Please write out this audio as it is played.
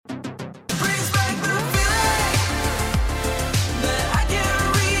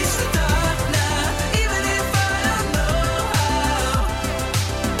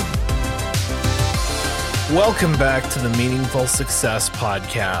Welcome back to the Meaningful Success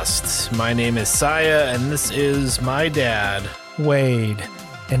Podcast. My name is Saya, and this is my dad, Wade.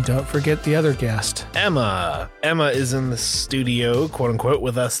 And don't forget the other guest, Emma. Emma is in the studio, quote unquote,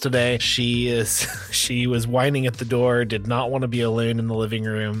 with us today. She was whining at the door, did not want to be alone in the living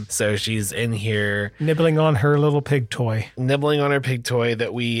room, so she's in here nibbling on her little pig toy. Nibbling on her pig toy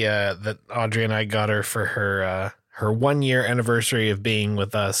that that Audrey and I got her for her 1 year anniversary of being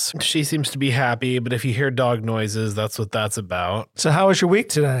with us. She seems to be happy, but if you hear dog noises, that's what that's about. So how was your week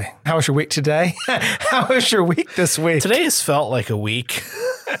today? How was your week today? How was your week this week? Today has felt like a week.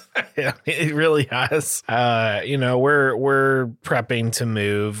 Yeah, it really has. We're prepping to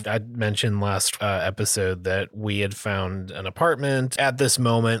move. I mentioned last episode that we had found an apartment at this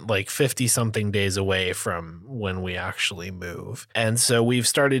moment, like 50 something days away from when we actually move. And so we've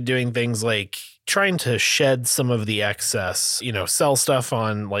started doing things like trying to shed some of the excess, sell stuff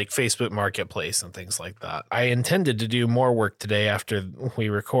on like Facebook Marketplace and things like that. I intended to do more work today after we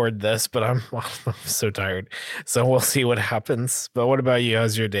record this, but I'm so tired. So we'll see what happens. But what about you?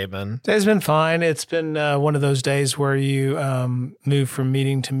 How's your day been? Today's been fine. It's been one of those days where you move from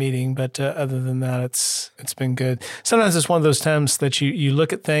meeting to meeting, but other than that, it's been good. Sometimes it's one of those times that you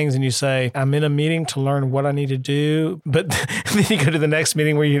look at things and you say, I'm in a meeting to learn what I need to do, but then you go to the next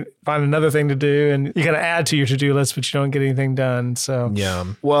meeting where you find another thing to do and you got to add to your to-do list, but you don't get anything done. So yeah.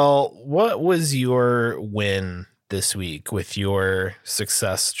 Well, what was your win this week with your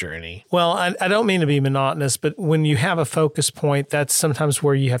success journey? Well, I don't mean to be monotonous, but when you have a focus point, that's sometimes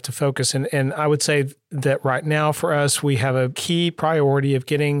where you have to focus. And I would say that right now for us, we have a key priority of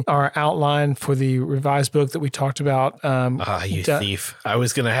getting our outline for the revised book that we talked about. You thief. I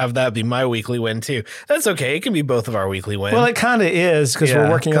was going to have that be my weekly win too. That's okay. It can be both of our weekly wins. Well, it kind of is because we're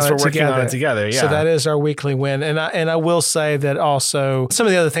working on it together. Yeah. So that is our weekly win. And I will say that also some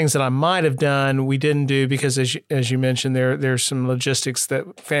of the other things that I might have done, we didn't do because as you mentioned, there's some logistics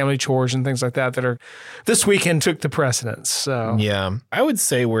that family chores and things like that are this weekend took the precedence. So yeah, I would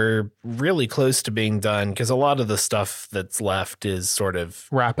say we're really close to being done because a lot of the stuff that's left is sort of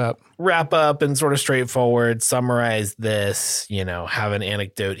wrap up and sort of straightforward. Summarize this, have an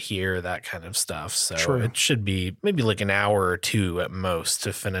anecdote here, that kind of stuff. So True. It should be maybe like an hour or two at most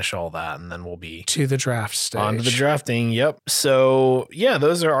to finish all that, and then we'll be to the draft stage. On to the drafting. Yep. So yeah,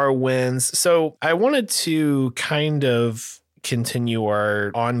 those are our wins. So I wanted to kind of continue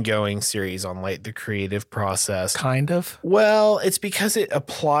our ongoing series on like the creative process. Kind of? Well, it's because it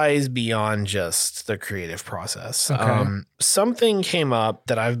applies beyond just the creative process. Okay. Something came up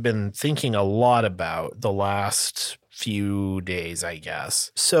that I've been thinking a lot about the last few days, I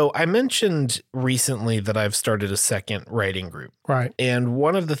guess. So I mentioned recently that I've started a second writing group. Right. And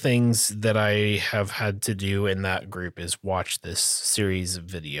one of the things that I have had to do in that group is watch this series of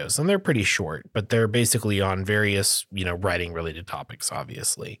videos. And they're pretty short, but they're basically on various, writing related topics,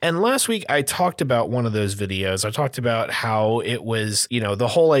 obviously. And last week I talked about one of those videos. I talked about how it was, the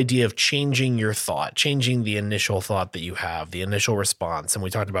whole idea of changing your thought, changing the initial thought that you have, the initial response. And we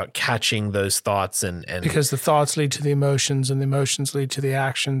talked about catching those thoughts and because the thoughts lead to the emotions and the emotions lead to the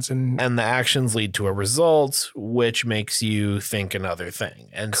actions and the actions lead to a result, which makes you think another thing.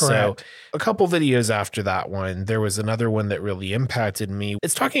 And Correct. So a couple videos after that one, there was another one that really impacted me.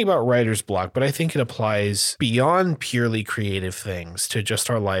 It's talking about writer's block, but I think it applies beyond purely creative things to just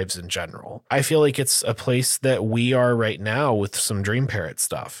our lives in general. I feel like it's a place that we are right now with some Dream Parrot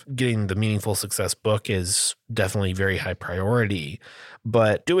stuff. Getting the Meaningful Success book is definitely very high priority.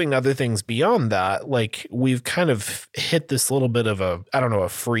 But doing other things beyond that, like we've kind of hit this little bit of a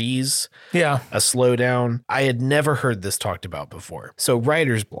freeze, a slowdown. I had never heard this talked about before. So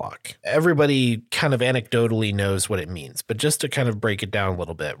writer's block, everybody kind of anecdotally knows what it means, but just to kind of break it down a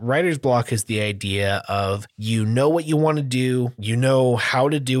little bit, writer's block is the idea of you know what you want to do, you know how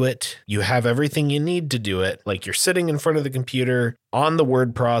to do it, you have everything you need to do it, like you're sitting in front of the computer on the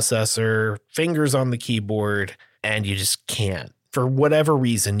word processor, fingers on the keyboard, and you just can't. For whatever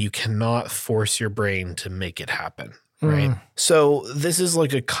reason, you cannot force your brain to make it happen, right? So this is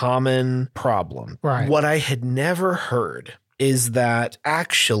like a common problem. Right. What I had never heard is that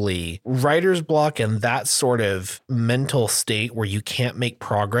actually writer's block and that sort of mental state where you can't make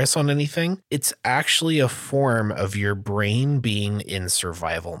progress on anything, it's actually a form of your brain being in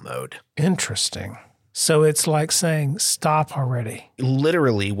survival mode. Interesting. So it's like saying, stop already.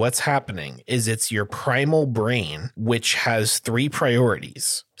 Literally, what's happening is it's your primal brain, which has three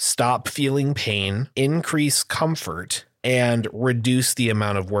priorities: stop feeling pain, increase comfort, and reduce the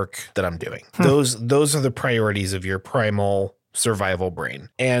amount of work that I'm doing. Those are the priorities of your primal survival brain.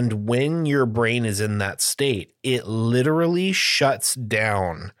 And when your brain is in that state, it literally shuts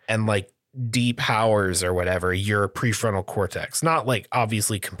down and like deep powers or whatever your prefrontal cortex, not like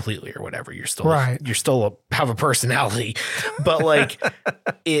obviously completely or whatever. You're still have a personality, but like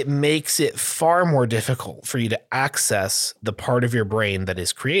it makes it far more difficult for you to access the part of your brain that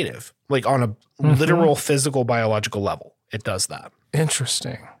is creative, like on a literal physical biological level. It does that.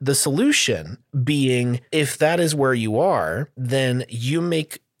 Interesting. The solution being, if that is where you are, then you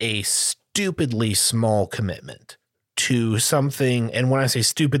make a stupidly small commitment to something. And when I say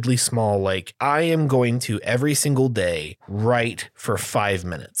stupidly small, like I am going to every single day write for 5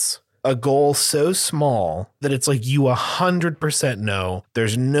 minutes. A goal so small that it's like you 100% know,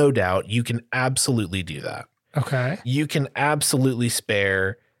 there's no doubt you can absolutely do that. Okay. You can absolutely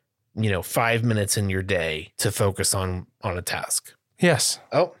spare, 5 minutes in your day to focus on a task. Yes.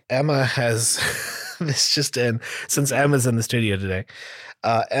 Oh, Emma has this just in. Since Emma's in the studio today,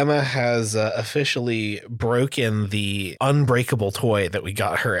 Emma has officially broken the unbreakable toy that we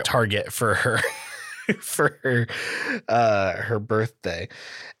got her at Target for her her birthday.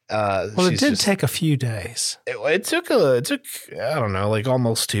 Well, it did take a few days. It took I don't know, like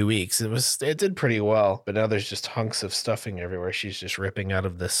almost 2 weeks. It did pretty well, but now there's just hunks of stuffing everywhere. She's just ripping out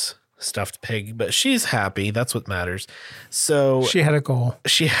of this stuffed pig, but she's happy. That's what matters. So she had a goal.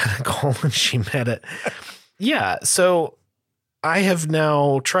 She had a goal and she met it. Yeah. So I have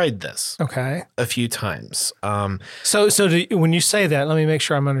now tried this a few times. When you say that, let me make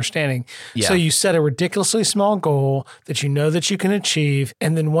sure I'm understanding. Yeah. So you set a ridiculously small goal that you know that you can achieve,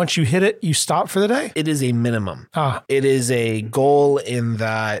 and then once you hit it, you stop for the day? It is a minimum. It is a goal in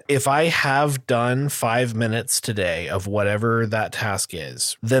that if I have done 5 minutes today of whatever that task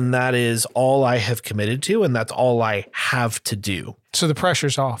is, then that is all I have committed to, and that's all I have to do. So the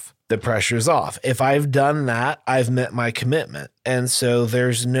pressure's off. The pressure's off. If I've done that, I've met my commitment. And so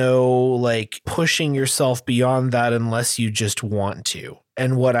there's no like pushing yourself beyond that unless you just want to.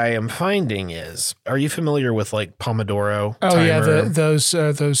 And what I am finding is, are you familiar with like Pomodoro timer? Oh yeah,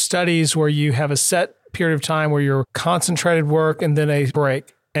 those studies where you have a set period of time where you're concentrated work and then a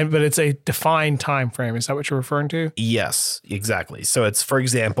break. But it's a defined time frame. Is that what you're referring to? Yes, exactly. So it's, for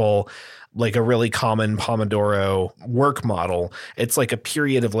example, like a really common Pomodoro work model. It's like a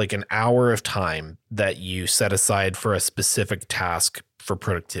period of like an hour of time that you set aside for a specific task for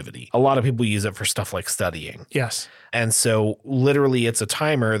productivity. A lot of people use it for stuff like studying. Yes. And so literally it's a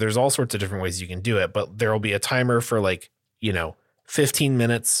timer. There's all sorts of different ways you can do it, but there will be a timer for like, 15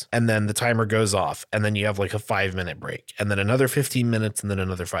 minutes, and then the timer goes off, and then you have like a 5-minute break, and then another 15 minutes, and then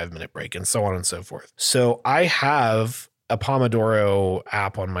another 5-minute break, and so on and so forth. So I have a Pomodoro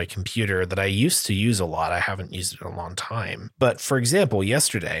app on my computer that I used to use a lot. I haven't used it in a long time. But for example,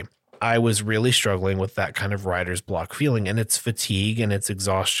 yesterday, I was really struggling with that kind of writer's block feeling, and it's fatigue and it's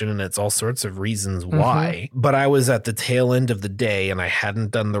exhaustion and it's all sorts of reasons why. But I was at the tail end of the day and I hadn't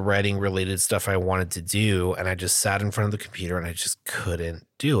done the writing related stuff I wanted to do. And I just sat in front of the computer and I just couldn't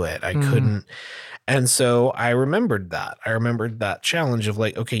do it. I couldn't. And so I remembered that. I remembered that challenge of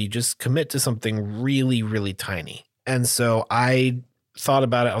like, okay, you just commit to something really, really tiny. And so I thought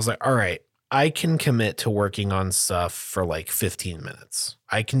about it. I was like, all right, I can commit to working on stuff for like 15 minutes.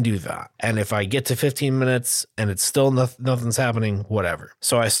 I can do that. And if I get to 15 minutes and it's still nothing's happening, whatever.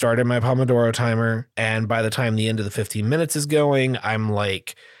 So I started my Pomodoro timer. And by the time the end of the 15 minutes is going, I'm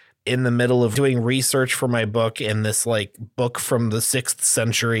like in the middle of doing research for my book in this like book from the 6th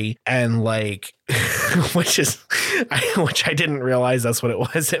century. And like, which I didn't realize that's what it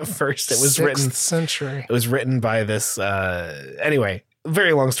was at first. It was 6th century. It was written by this, anyway.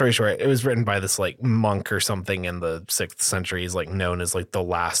 Very long story short, it was written by this like monk or something in the 6th century. He's like known as like the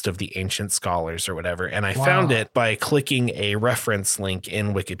last of the ancient scholars or whatever. And I found it by clicking a reference link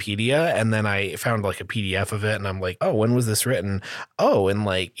in Wikipedia. And then I found like a PDF of it. And I'm like, oh, when was this written? Oh, in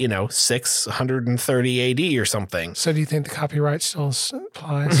like, 630 AD or something. So do you think the copyright still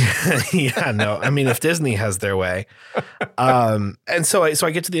applies? Yeah, no. I mean, if Disney has their way. And so I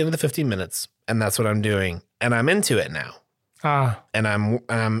get to the end of the 15 minutes and that's what I'm doing. And I'm into it now. And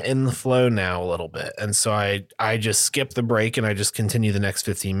I'm in the flow now a little bit. And so I just skip the break and I just continue the next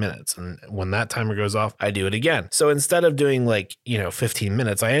 15 minutes. And when that timer goes off, I do it again. So instead of doing like, 15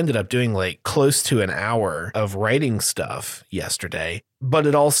 minutes, I ended up doing like close to an hour of writing stuff yesterday. But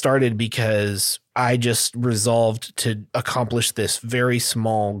it all started because I just resolved to accomplish this very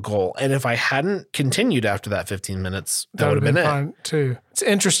small goal. And if I hadn't continued after that 15 minutes, that would have been fine too. It's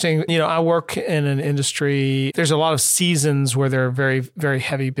interesting. I work in an industry. There's a lot of seasons where there are very, very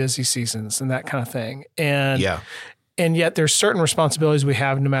heavy, busy seasons and that kind of thing. And yet there's certain responsibilities we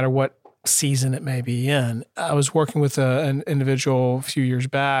have no matter what season it may be in. I was working with an individual a few years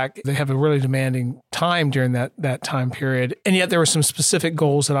back. They have a really demanding time during that time period. And yet there were some specific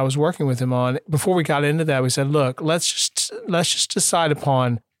goals that I was working with him on. Before we got into that, we said, look, let's just decide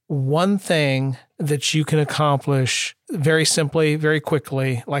upon one thing that you can accomplish very simply, very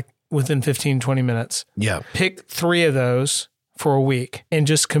quickly, like within 15, 20 minutes. Yeah. Pick 3 of those for a week and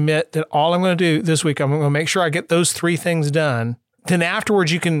just commit that all I'm going to do this week, I'm going to make sure I get those 3 things done. Then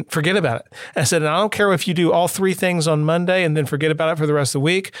afterwards, you can forget about it. I said, and I don't care if you do all 3 things on Monday and then forget about it for the rest of the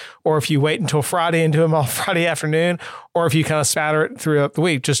week, or if you wait until Friday and do them all Friday afternoon, or if you kind of spatter it throughout the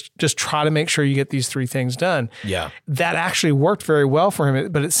week. Just try to make sure you get these 3 things done. Yeah. That actually worked very well for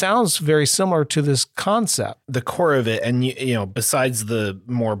him, but it sounds very similar to this concept. The core of it, and you know, besides the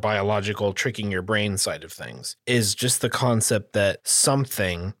more biological tricking your brain side of things, is just the concept that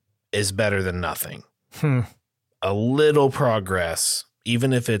something is better than nothing. A little progress,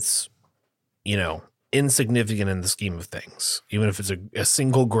 even if it's, you know, insignificant in the scheme of things, even if it's a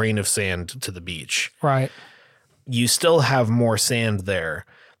single grain of sand to the beach, right? You still have more sand there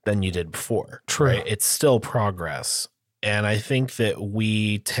than you did before. True. Right? It's still progress. And I think that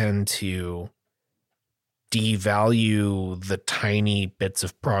we tend to devalue the tiny bits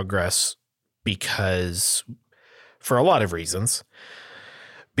of progress because, for a lot of reasons,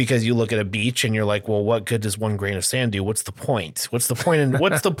 because you look at a beach and you're like, well, what good does 1 grain of sand do? What's the point? What's the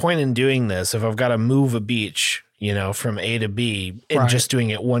point in doing this if I've got to move a beach, you know, from A to B and just doing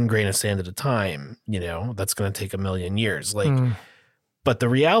it 1 grain of sand at a time? You know, that's going to take a million years. But the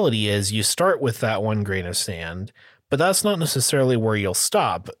reality is you start with that 1 grain of sand, but that's not necessarily where you'll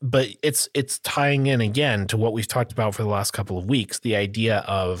stop. But it's tying in again to what we've talked about for the last couple of weeks, the idea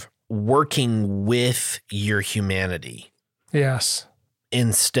of working with your humanity. Yes.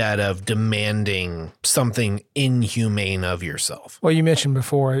 Instead of demanding something inhumane of yourself. Well, you mentioned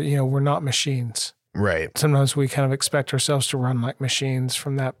before, you know, we're not machines. Right. Sometimes we kind of expect ourselves to run like machines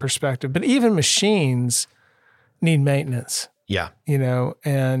from that perspective. But even machines need maintenance. Yeah. You know,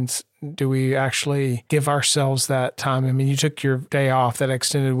 and do we actually give ourselves that time? I mean, you took your day off, that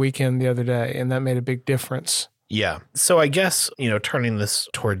extended weekend the other day, and that made a big difference. Yeah. So I guess, you know, turning this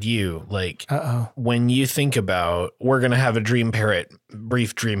toward you, like when you think about, we're going to have a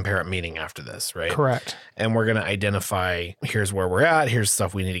brief Dream Parrot meeting after this, right? Correct. And we're going to identify, here's where we're at, here's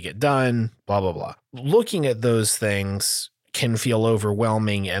stuff we need to get done, blah, blah, blah. Looking at those things can feel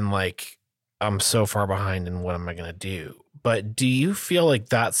overwhelming and like, I'm so far behind in what am I going to do? But do you feel like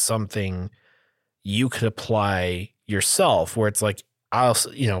that's something you could apply yourself where it's like, I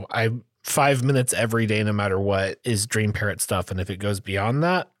 5 minutes every day, no matter what, is Dream Parrot stuff. And if it goes beyond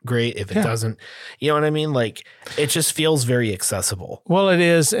that, great. If it doesn't, you know what I mean? Like, it just feels very accessible. Well, it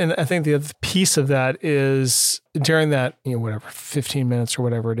is. And I think the other piece of that is during that, 15 minutes or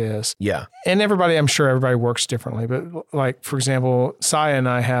whatever it is. Yeah. And I'm sure everybody works differently. But like, for example, Saya and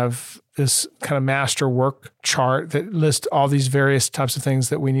I have this kind of master work chart that lists all these various types of things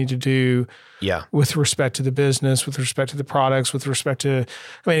that we need to do. Yeah. With respect to the business, with respect to the products, with respect to,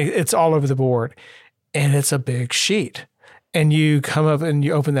 it's all over the board. And it's a big sheet. And you come up and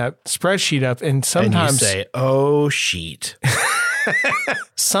you open that spreadsheet up and sometimes... And you say, oh, sheet.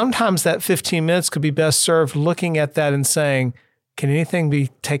 Sometimes that 15 minutes could be best served looking at that and saying, can anything be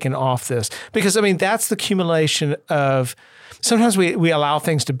taken off this? Because, that's the accumulation of... Sometimes we allow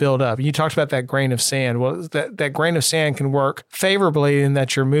things to build up. You talked about that grain of sand. Well, that grain of sand can work favorably in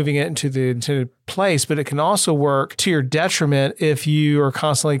that you're moving it into the intended place, but it can also work to your detriment if you are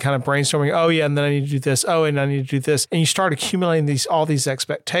constantly kind of brainstorming, oh yeah, and then I need to do this, oh, and I need to do this. And you start accumulating all these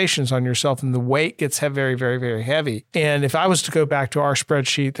expectations on yourself and the weight gets very, very, very heavy. And if I was to go back to our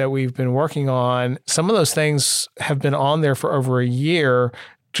spreadsheet that we've been working on, some of those things have been on there for over a year,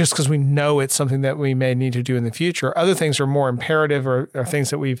 just because we know it's something that we may need to do in the future. Other things are more imperative or things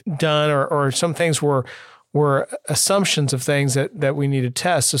that we've done, or some things were assumptions of things that we need to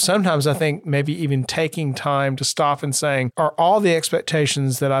test. So sometimes I think maybe even taking time to stop and saying, are all the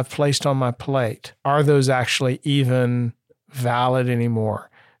expectations that I've placed on my plate, are those actually even valid anymore?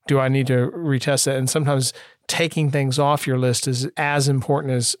 Do I need to retest it? And sometimes taking things off your list is as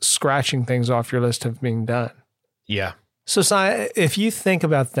important as scratching things off your list of being done. Yeah. So, Si, if you think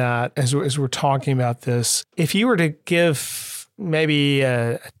about that as we're talking about this, if you were to give maybe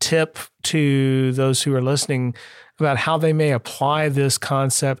a tip to those who are listening about how they may apply this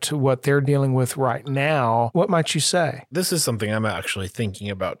concept to what they're dealing with right now, what might you say? This is something I'm actually thinking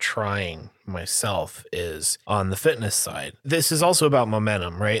about trying myself, is on the fitness side. This is also about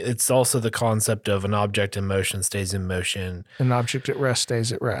momentum, right? It's also the concept of an object in motion stays in motion. An object at rest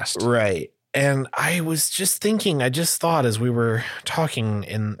stays at rest. Right. And I was just thinking, I just thought as we were talking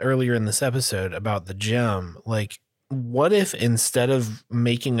earlier in this episode about the gym, like, what if instead of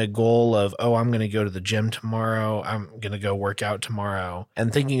making a goal of, oh, I'm going to go to the gym tomorrow, I'm going to go work out tomorrow,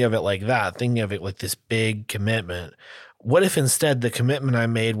 and thinking of it like that, thinking of it like this big commitment, what if instead the commitment I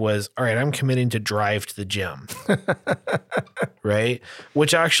made was, all right, I'm committing to drive to the gym, right?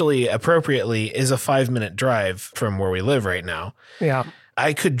 Which actually appropriately is a 5-minute drive from where we live right now. Yeah.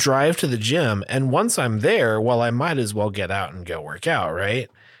 I could drive to the gym, and once I'm there, well, I might as well get out and go work out, right?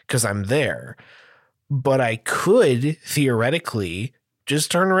 Because I'm there. But I could theoretically just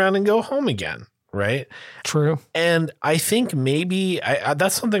turn around and go home again, right? True. And I think maybe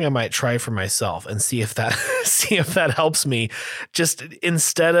that's something I might try for myself and see if that helps me. Just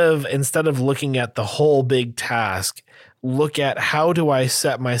instead of looking at the whole big task, look at how do I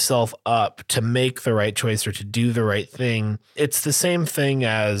set myself up to make the right choice or to do the right thing. It's the same thing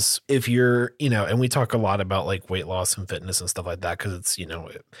as if you're, and we talk a lot about like weight loss and fitness and stuff like that because it's,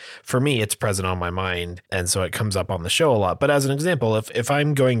 for me, it's present on my mind. And so it comes up on the show a lot. But as an example, if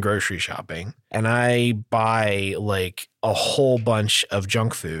I'm going grocery shopping and I buy like a whole bunch of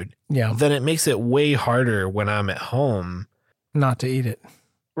junk food, then it makes it way harder when I'm at home not to eat it.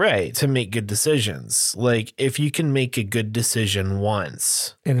 Right, to make good decisions. Like if you can make a good decision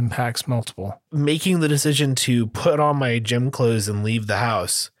once, it impacts multiple. Making the decision to put on my gym clothes and leave the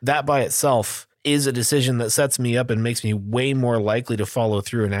house, that by itself is a decision that sets me up and makes me way more likely to follow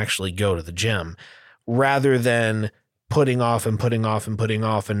through and actually go to the gym rather than putting off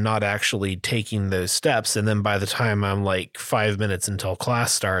and not actually taking those steps. And then by the time I'm like 5 minutes until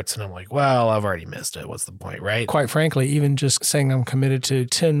class starts and I'm like, well, I've already missed it. What's the point, right? Quite frankly, even just saying I'm committed to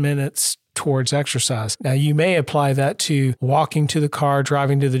 10 minutes towards exercise. Now, you may apply that to walking to the car,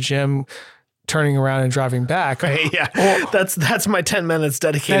 driving to the gym, turning around and driving back. Right, yeah. That's my 10 minutes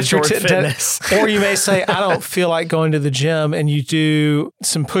dedicated toward fitness. Or you may say, I don't feel like going to the gym, and you do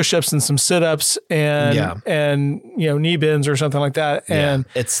some push-ups and some sit-ups and knee bends or something like that. And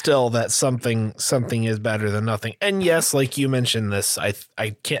it's still that something is better than nothing. And yes, like you mentioned this, I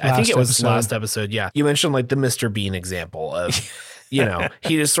think it was last episode. Yeah. You mentioned like the Mr. Bean example of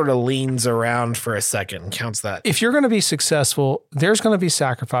he just sort of leans around for a second and counts that. If you're going to be successful, there's going to be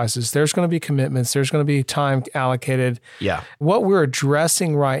sacrifices. There's going to be commitments. There's going to be time allocated. Yeah. What we're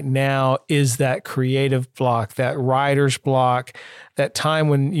addressing right now is that creative block, that writer's block, that time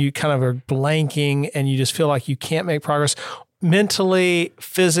when you kind of are blanking and you just feel like you can't make progress mentally,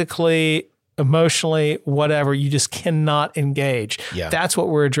 physically, emotionally, whatever, you just cannot engage. Yeah. That's what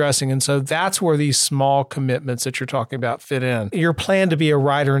we're addressing. And so that's where these small commitments that you're talking about fit in. Your plan to be a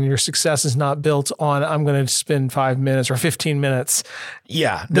writer and your success is not built on, I'm going to spend 5 minutes or 15 minutes.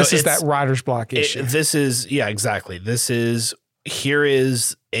 Yeah. This is that writer's block issue. Exactly. Here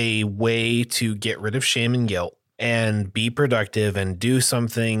is a way to get rid of shame and guilt and be productive and do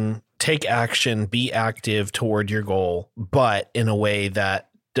something, take action, be active toward your goal, but in a way that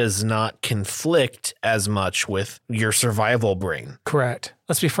does not conflict as much with your survival brain. Correct.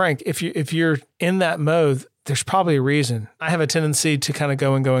 Let's be frank. If you're in that mode, there's probably a reason. I have a tendency to kind of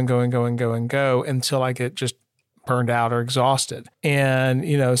go until I get just burned out or exhausted. And,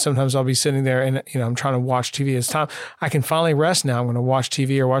 sometimes I'll be sitting there and, I'm trying to watch TV. It's time I can finally rest now. I'm going to watch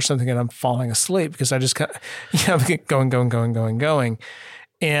TV or watch something and I'm falling asleep because I just kind of, going.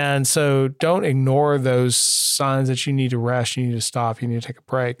 And so don't ignore those signs that you need to rest, you need to stop, you need to take a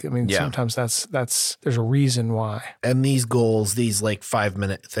break. I mean, sometimes that's there's a reason why. And these goals, these like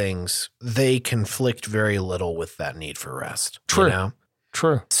 5-minute things, they conflict very little with that need for rest. True.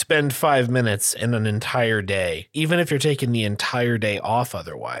 True. Spend 5 minutes in an entire day, even if you're taking the entire day off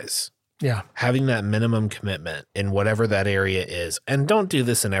otherwise. Yeah. Having that minimum commitment in whatever that area is. And don't do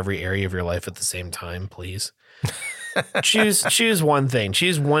this in every area of your life at the same time, please. choose one thing.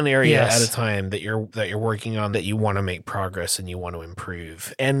 Choose one area at a time that you're working on that you want to make progress and you want to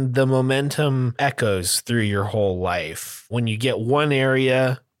improve. And the momentum echoes through your whole life. When you get one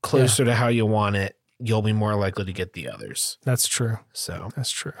area closer to how you want it, you'll be more likely to get the others. That's true.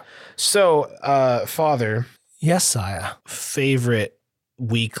 That's true. So, Father. Yes, Sire. Favorite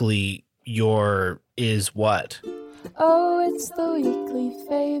weekly is what? Oh, it's the weekly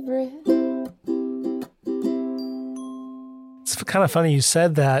favorite. It's kind of funny you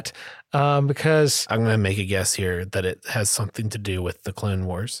said that because... I'm going to make a guess here that it has something to do with the Clone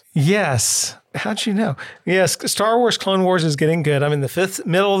Wars. Yes. How'd you know? Yes, Star Wars Clone Wars is getting good. I'm in the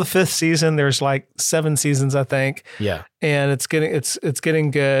middle of the fifth season. There's like 7 seasons, I think. Yeah. And it's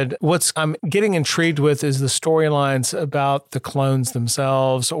getting good. What's I'm getting intrigued with is the storylines about the clones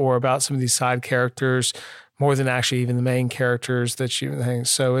themselves or about some of these side characters more than actually even the main characters that you think.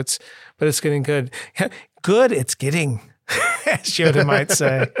 So it's getting good. Good, it's getting, as Yoda might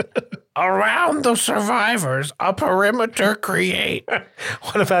say. Around the survivors, a perimeter create.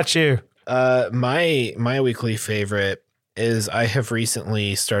 What about you? My weekly favorite is I have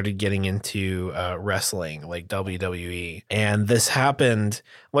recently started getting into wrestling, like WWE. And this happened,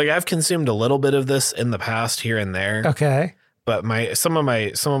 like I've consumed a little bit of this in the past here and there. Okay. But some of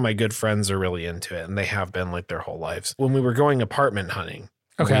my good friends are really into it, and they have been like their whole lives. When we were going apartment hunting,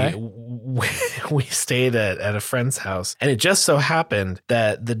 okay, we stayed at a friend's house, and it just so happened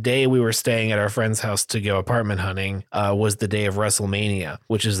that the day we were staying at our friend's house to go apartment hunting was the day of WrestleMania,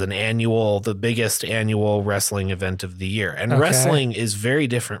 which is the biggest annual wrestling event of the year. And wrestling is very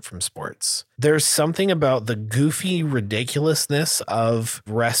different from sports. There's something about the goofy ridiculousness of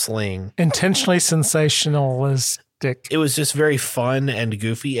wrestling, intentionally sensationalist. It was just very fun and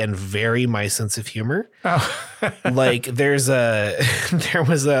goofy and very my sense of humor. Oh. Like there was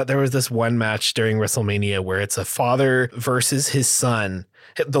this one match during WrestleMania where it's a father versus his son.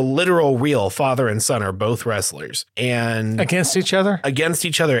 The literal real father and son are both wrestlers and against each other.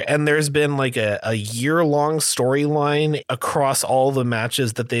 And there's been like a year-long storyline across all the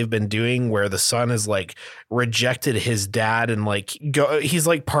matches that they've been doing where the son has like rejected his dad and like he's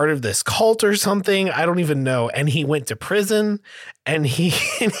like part of this cult or something. I don't even know. And he went to prison and he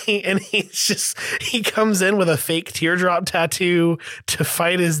comes in with a fake teardrop tattoo to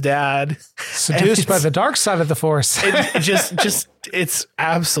fight his dad. Seduced by the dark side of the force. It's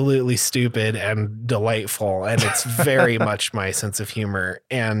absolutely stupid and delightful, and it's very much my sense of humor.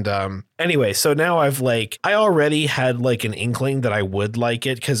 And anyway, so now I already had like an inkling that I would like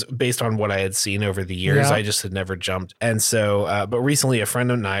it because based on what I had seen over the years, I just had never jumped. And so, but recently a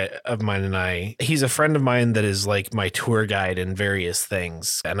friend of mine, he's a friend of mine that is like my tour guide in various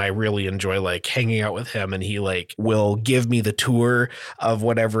things. And I really enjoy like hanging out with him, and he like will give me the tour of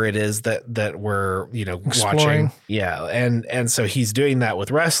whatever it is that we're, exploring. Watching. Yeah. And so he's doing that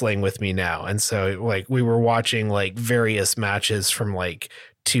with wrestling with me now. And so like we were watching like various matches from like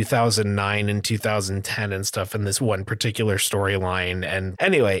 2009 and 2010 and stuff in this one particular storyline. And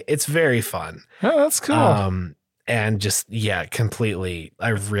anyway, it's very fun. Oh, that's cool. And just, completely. I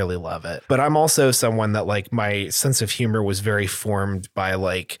really love it. But I'm also someone that like my sense of humor was very formed by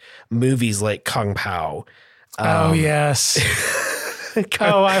like movies like Kung Pao. Oh, yes.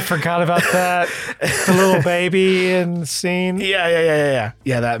 Oh, I forgot about that. The little baby in the scene. Yeah,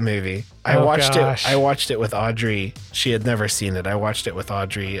 that movie. I watched it with Audrey. She had never seen it. I watched it with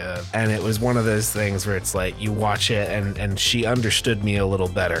Audrey, and it was one of those things where it's like you watch it and she understood me a little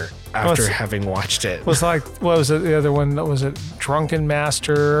better after having watched it. It was like, what was it? The other one, was it Drunken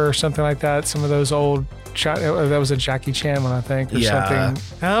Master or something like that? Some of those old, that was a Jackie Chan one, I think, or something.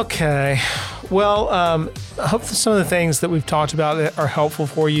 Okay. Well, I hope that some of the things that we've talked about are helpful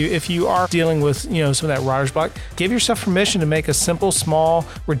for you. If you are dealing with, some of that writer's block, give yourself permission to make a simple, small,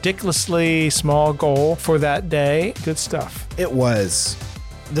 ridiculously small goal for that day. Good stuff.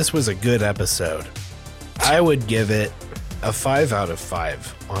 This was a good episode. I would give it a 5 out of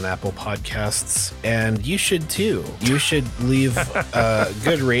 5 on Apple Podcasts, and you should too. You should leave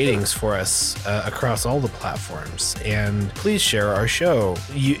good ratings for us across all the platforms, and please share our show.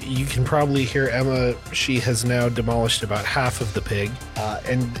 You can probably hear Emma. She has now demolished about half of the pig,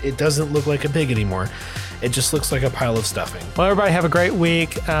 and it doesn't look like a pig anymore. It just looks like a pile of stuffing. Well, everybody have a great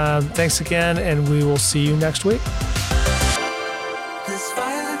week. Thanks again, and we will see you next week.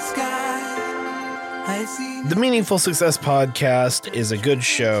 The Meaningful Success Podcast is a good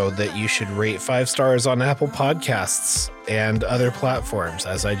show that you should rate 5 stars on Apple Podcasts and other platforms,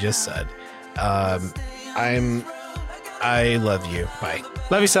 as I just said. I love you. Bye.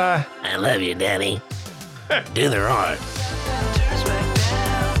 Love you, Si. I love you, Daddy. Do the right.